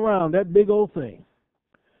walking around that big old thing?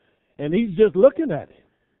 And he's just looking at it.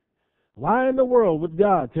 Why in the world would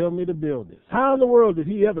God tell me to build this? How in the world did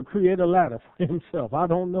he ever create a ladder for himself? I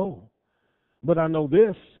don't know. But I know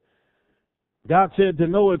this. God said to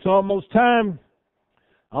Noah, it's almost time.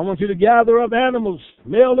 I want you to gather up animals,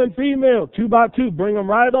 male and female, 2 by 2. Bring them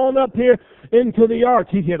right on up here into the ark.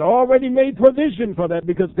 He had already made provision for that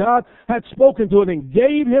because God had spoken to it and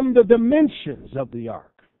gave him the dimensions of the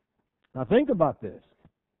ark. Now think about this.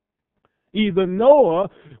 Either Noah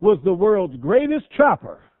was the world's greatest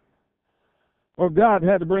trapper, or God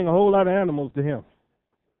had to bring a whole lot of animals to him.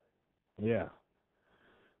 Yeah.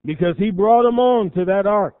 Because he brought them on to that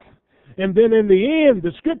ark. And then in the end,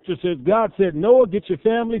 the scripture says, God said, Noah, get your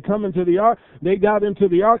family, come into the ark. They got into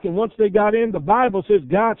the ark, and once they got in, the Bible says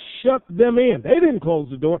God shut them in. They didn't close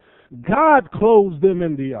the door. God closed them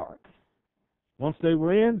in the ark. Once they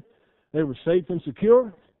were in, they were safe and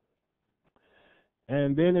secure.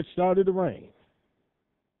 And then it started to rain.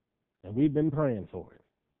 And we've been praying for it.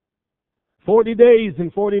 40 days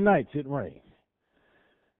and 40 nights it rained.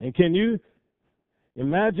 And can you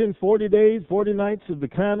imagine 40 days, 40 nights of the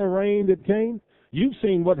kind of rain that came? You've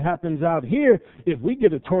seen what happens out here. If we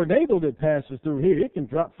get a tornado that passes through here, it can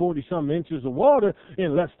drop 40-some inches of water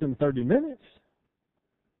in less than 30 minutes.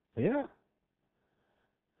 Yeah.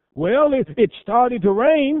 Well, it started to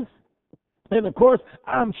rain. And, of course,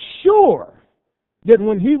 I'm sure that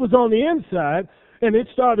when he was on the inside, and it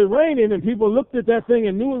started raining, and people looked at that thing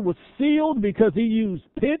and knew it was sealed because he used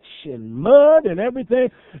pitch and mud and everything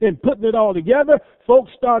and putting it all together.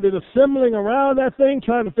 Folks started assembling around that thing,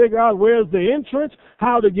 trying to figure out where's the entrance,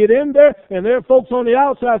 how to get in there. And there are folks on the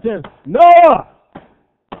outside saying, Noah,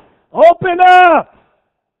 open up.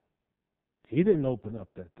 He didn't open up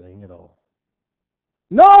that thing at all.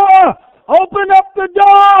 Noah, open up the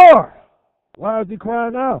door. Why is he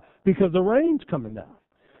crying out? Because the rain's coming down.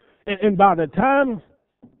 And by the time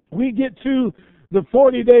we get to the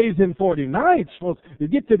 40 days and 40 nights, folks, to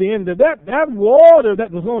get to the end of that water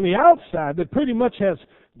that was on the outside that pretty much has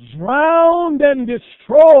drowned and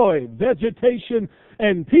destroyed vegetation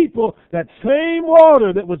and people, that same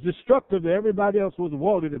water that was destructive to everybody else was the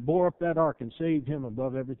water that bore up that ark and saved him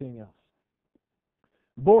above everything else.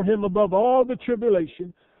 Bore him above all the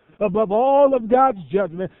tribulation, above all of God's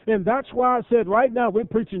judgment. And that's why I said right now we're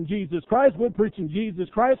preaching Jesus Christ. We're preaching Jesus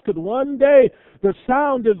Christ because one day the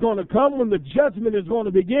sound is going to come when the judgment is going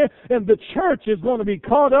to begin and the church is going to be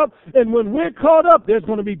caught up. And when we're caught up, there's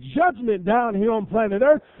going to be judgment down here on planet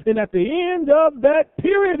Earth. And at the end of that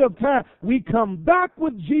period of time, we come back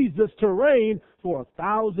with Jesus to reign for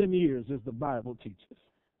 1,000 years, as the Bible teaches.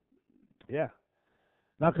 Yeah.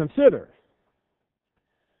 Now consider.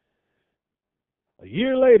 A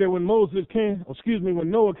year later, when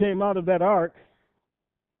when Noah came out of that ark,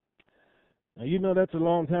 now you know that's a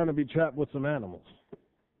long time to be trapped with some animals.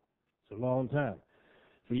 It's a long time.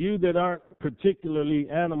 For you that aren't particularly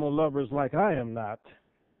animal lovers like I am not,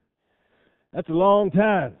 that's a long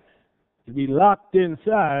time to be locked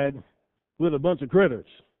inside with a bunch of critters.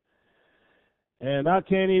 And I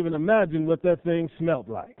can't even imagine what that thing smelled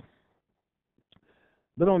like.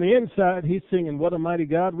 But on the inside, he's singing, "What a mighty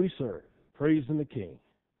God we serve," praising the King.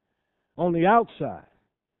 On the outside,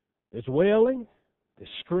 there's wailing, there's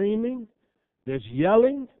screaming, there's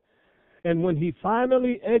yelling. And when he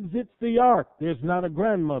finally exits the ark, there's not a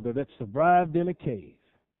grandmother that survived in a cave.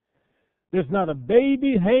 There's not a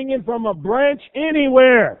baby hanging from a branch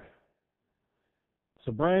anywhere. It's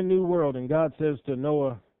a brand new world, and God says to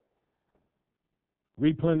Noah,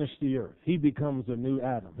 replenish the earth. He becomes a new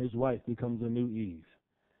Adam. His wife becomes a new Eve.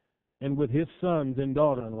 And with his sons and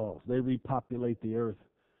daughter-in-laws, they repopulate the earth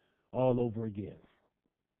all over again.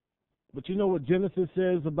 But you know what Genesis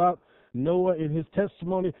says about Noah in his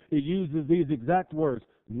testimony? It uses these exact words.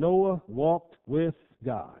 Noah walked with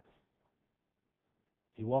God.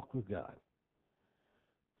 He walked with God.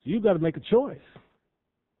 So you've got to make a choice.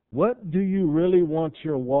 What do you really want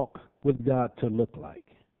your walk with God to look like?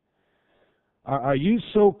 Are you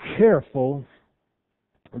so careful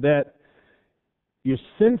that you're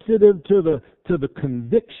sensitive to the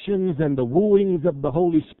convictions and the wooings of the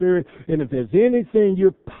Holy Spirit, and if there's anything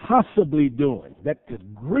you're possibly doing that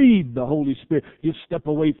could grieve the Holy Spirit, you step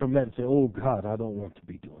away from that and say, oh God, I don't want to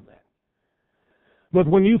be doing that. But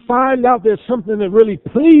when you find out there's something that really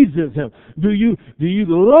pleases Him, do you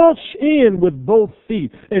launch in with both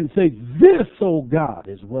feet and say, this, oh God,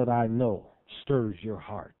 is what I know stirs your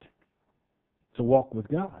heart to walk with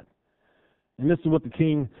God? And this is what the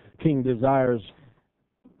King desires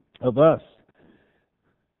of us.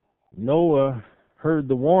 Noah heard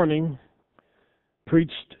the warning,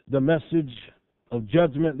 preached the message of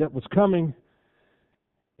judgment that was coming,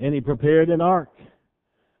 and he prepared an ark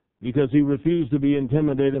because he refused to be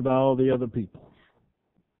intimidated by all the other people.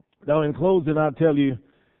 Now, in closing, I'll tell you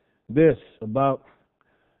this about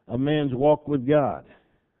a man's walk with God.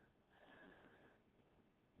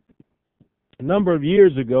 A number of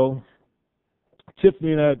years ago,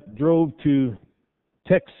 Tiffany and I drove to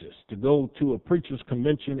Texas to go to a preacher's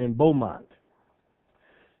convention in Beaumont.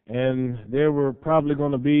 And there were probably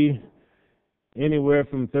going to be anywhere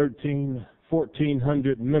from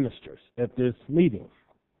 1,400 ministers at this meeting.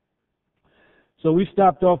 So we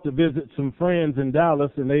stopped off to visit some friends in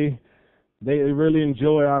Dallas, and they really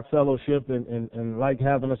enjoy our fellowship and like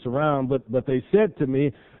having us around. But they said to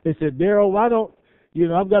me, they said, Daryl, why don't,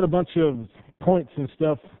 I've got a bunch of points and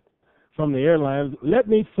stuff from the airlines. Let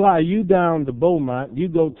me fly you down to Beaumont. You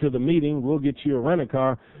go to the meeting. We'll get you a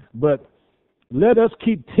rent-a-car. But let us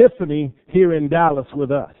keep Tiffany here in Dallas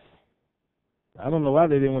with us. I don't know why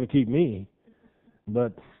they didn't want to keep me,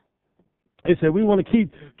 but they said, we want to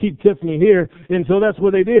keep Tiffany here, and so that's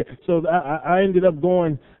what they did. So I ended up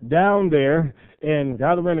going down there and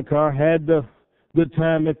got a rent-a-car, had the good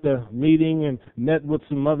time at the meeting, and met with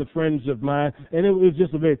some other friends of mine. And it was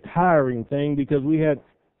just a very tiring thing because we had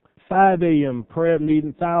 5 a.m. prayer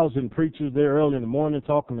meeting, 1,000 preachers there early in the morning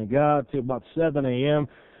talking to God till about 7 a.m.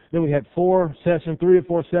 Then we had 3 or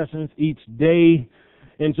 4 sessions each day.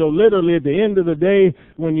 And so literally at the end of the day,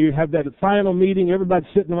 when you have that final meeting, everybody's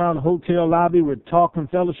sitting around the hotel lobby, we're talking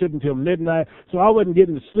fellowship until midnight. So I wasn't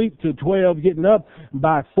getting to sleep till 12, getting up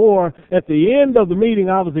by 4. At the end of the meeting,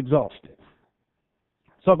 I was exhausted.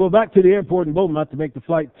 So I go back to the airport in Beaumont to make the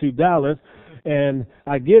flight to Dallas, and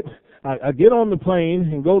I get on the plane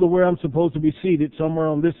and go to where I'm supposed to be seated, somewhere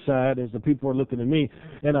on this side as the people are looking at me.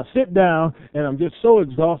 And I sit down, and I'm just so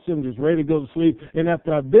exhausted, I'm just ready to go to sleep. And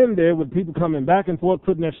after I've been there with people coming back and forth,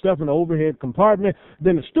 putting their stuff in the overhead compartment,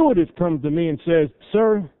 then the stewardess comes to me and says,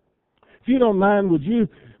 sir, if you don't mind, would you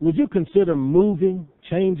consider moving,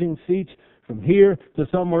 changing seats from here to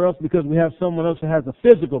somewhere else, because we have someone else that has a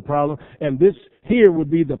physical problem, and this here would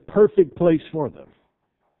be the perfect place for them.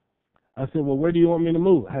 I said, well, where do you want me to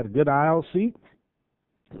move? I had a good aisle seat,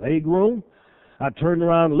 leg room. I turned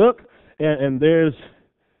around and looked, and there's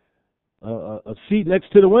a seat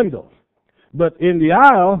next to the window. But in the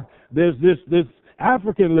aisle, there's this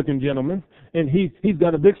African-looking gentleman, and he's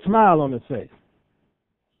got a big smile on his face.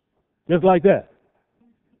 Just like that.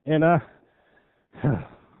 And I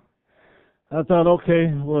thought,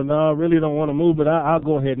 okay, well, no, I really don't want to move, but I'll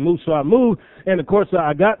go ahead and move. So I moved, and, of course,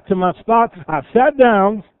 I got to my spot. I sat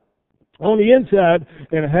down on the inside,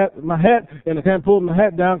 and I had my hat, and I kind of pulled my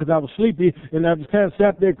hat down because I was sleepy, and I just kind of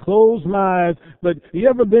sat there, closed my eyes. But you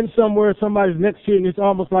ever been somewhere, somebody's next to you, and it's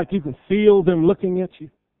almost like you can feel them looking at you?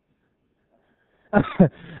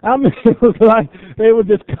 I mean, it was like they were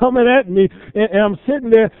just coming at me, and I'm sitting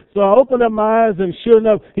there, so I opened up my eyes, and sure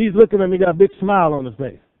enough, he's looking at me, got a big smile on his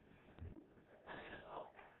face.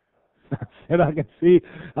 And I can see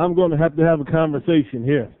I'm going to have a conversation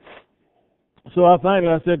here. So I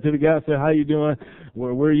said to the guy, I said, how you doing?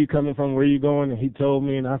 Where are you coming from? Where are you going? And he told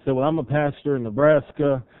me, and I said, well, I'm a pastor in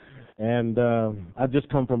Nebraska, and I just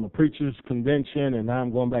come from a preacher's convention, and now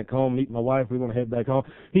I'm going back home, meet my wife. We're going to head back home.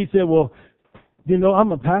 He said, well,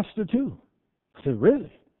 I'm a pastor too. I said,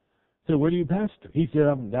 really? I said, where do you pastor? He said,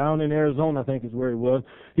 I'm down in Arizona, I think is where he was.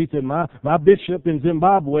 He said, my bishop in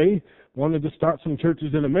Zimbabwe wanted to start some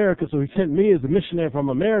churches in America, so he sent me as a missionary from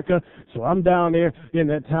America. So I'm down there in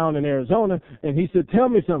that town in Arizona. And he said, tell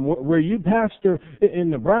me something. Where you pastor in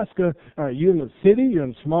Nebraska, are you in the city? You're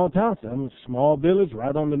in a small town? So I'm in a small village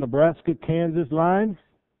right on the Nebraska-Kansas line.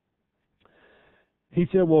 He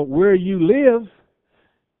said, well, where you live,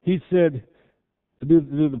 he said, do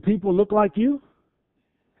the people look like you?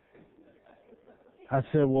 I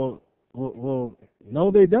said, well,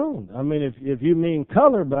 No, they don't. I mean, if you mean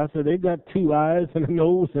color, but I said they got two eyes and a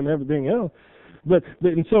nose and everything else. But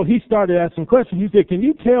and so he started asking questions. He said, "Can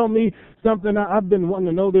you tell me something? I've been wanting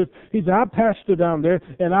to know this." He said, "I pastor down there,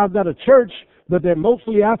 and I've got a church, but they're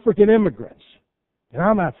mostly African immigrants, and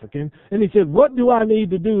I'm African." And he said, "What do I need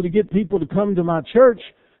to do to get people to come to my church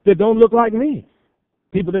that don't look like me?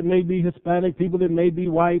 People that may be Hispanic, people that may be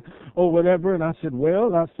white or whatever." And I said,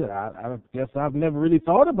 I guess I've never really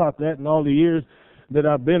thought about that in all the years that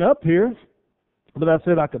I've been up here. But I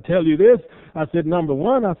said, I could tell you this. I said, number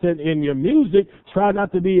one, I said, in your music, try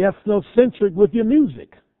not to be ethnocentric with your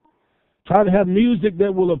music. Try to have music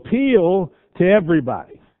that will appeal to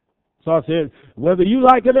everybody. So I said, whether you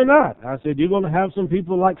like it or not, I said, you're going to have some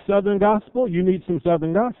people like Southern gospel, you need some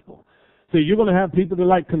Southern gospel. So you're going to have people that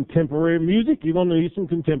like contemporary music, you're going to need some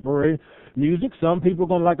contemporary music. Some people are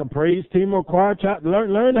going to like a praise team or choir.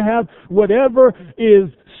 Learn to have whatever is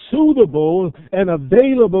suitable and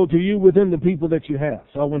available to you within the people that you have.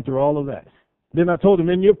 So I went through all of that. Then I told him,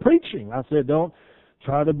 in your preaching, I said, don't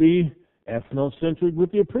try to be ethnocentric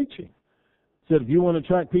with your preaching. I said, if you want to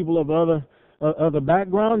attract people of other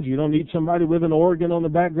backgrounds, you don't need somebody with an organ on the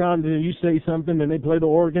background, then you say something, then they play the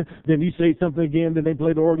organ, then you say something again, then they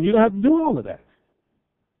play the organ. You don't have to do all of that.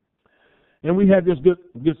 And we had this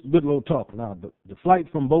good little talk. Now, the flight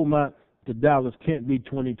from Beaumont to Dallas can't be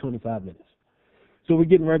 20-25 minutes. So we're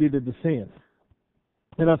getting ready to descend.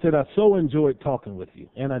 And I said, I so enjoyed talking with you,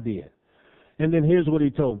 and I did. And then here's what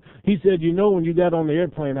he told me. He said, you know, when you got on the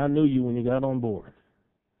airplane, I knew you when you got on board.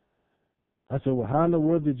 I said, well, how in the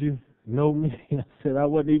world did you know me? I said, I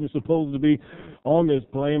wasn't even supposed to be on this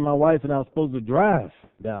plane. My wife and I were supposed to drive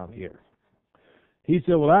down here. He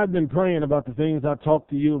said, well, I've been praying about the things I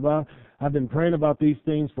talked to you about. I've been praying about these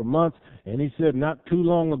things for months. And he said, not too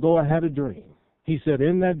long ago, I had a dream. He said,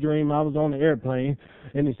 in that dream, I was on the airplane,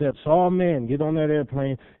 and he said, saw a man get on that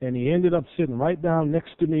airplane, and he ended up sitting right down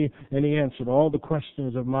next to me, and he answered all the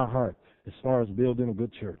questions of my heart as far as building a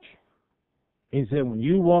good church. He said, when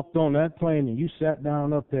you walked on that plane and you sat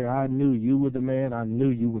down up there, I knew you were the man. I knew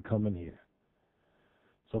you were coming here.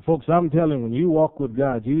 So, folks, I'm telling you, when you walk with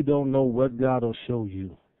God, you don't know what God will show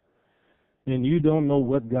you. And you don't know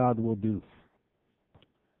what God will do.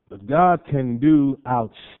 But God can do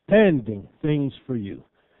outstanding things for you.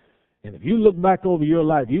 And if you look back over your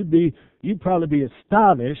life, you'd probably be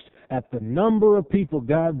astonished at the number of people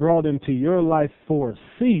God brought into your life for a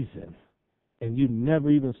season, and you never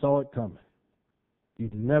even saw it coming. You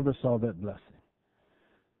never saw that blessing.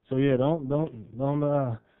 So yeah, don't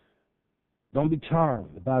be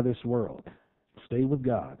charmed by this world. Stay with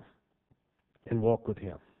God and walk with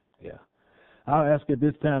Him. Yeah. I'll ask at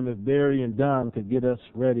this time if Barry and Don could get us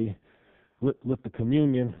ready with the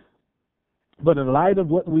communion. But in light of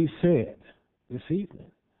what we said this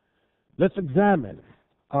evening, let's examine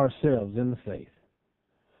ourselves in the faith.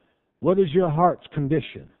 What is your heart's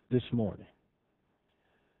condition this morning?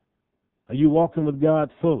 Are you walking with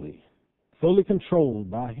God fully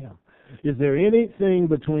controlled by Him? Is there anything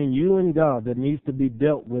between you and God that needs to be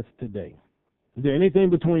dealt with today? Is there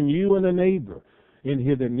anything between you and a neighbor in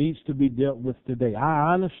here that needs to be dealt with today?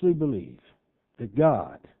 I honestly believe that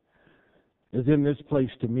God is in this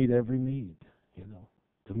place to meet every need,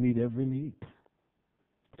 to meet every need.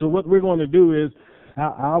 So what we're going to do is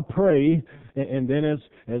I'll pray, and then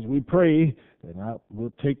as we pray, and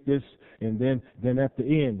we'll take this, and then at the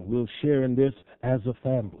end, we'll share in this as a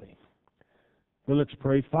family. So let's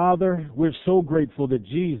pray. Father, we're so grateful that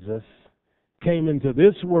Jesus came into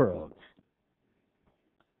this world,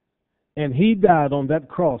 and He died on that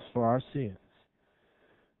cross for our sins.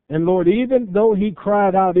 And Lord, even though He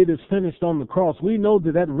cried out, "It is finished" on the cross, we know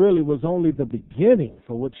that really was only the beginning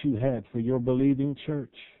for what you had for your believing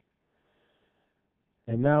church.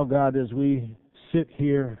 And now, God, as we sit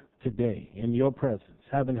here today in your presence,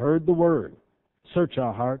 having heard the word, search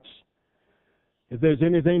our hearts. If there's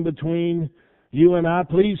anything between you and I,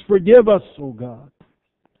 please forgive us, oh God.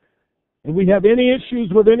 If we have any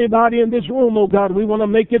issues with anybody in this room, oh God, we want to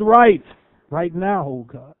make it right now, oh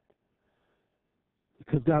God.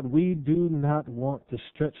 Because, God, we do not want to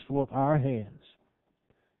stretch forth our hands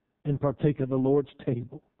and partake of the Lord's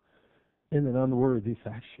table in an unworthy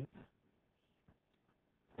fashion.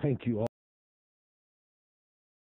 Thank you all.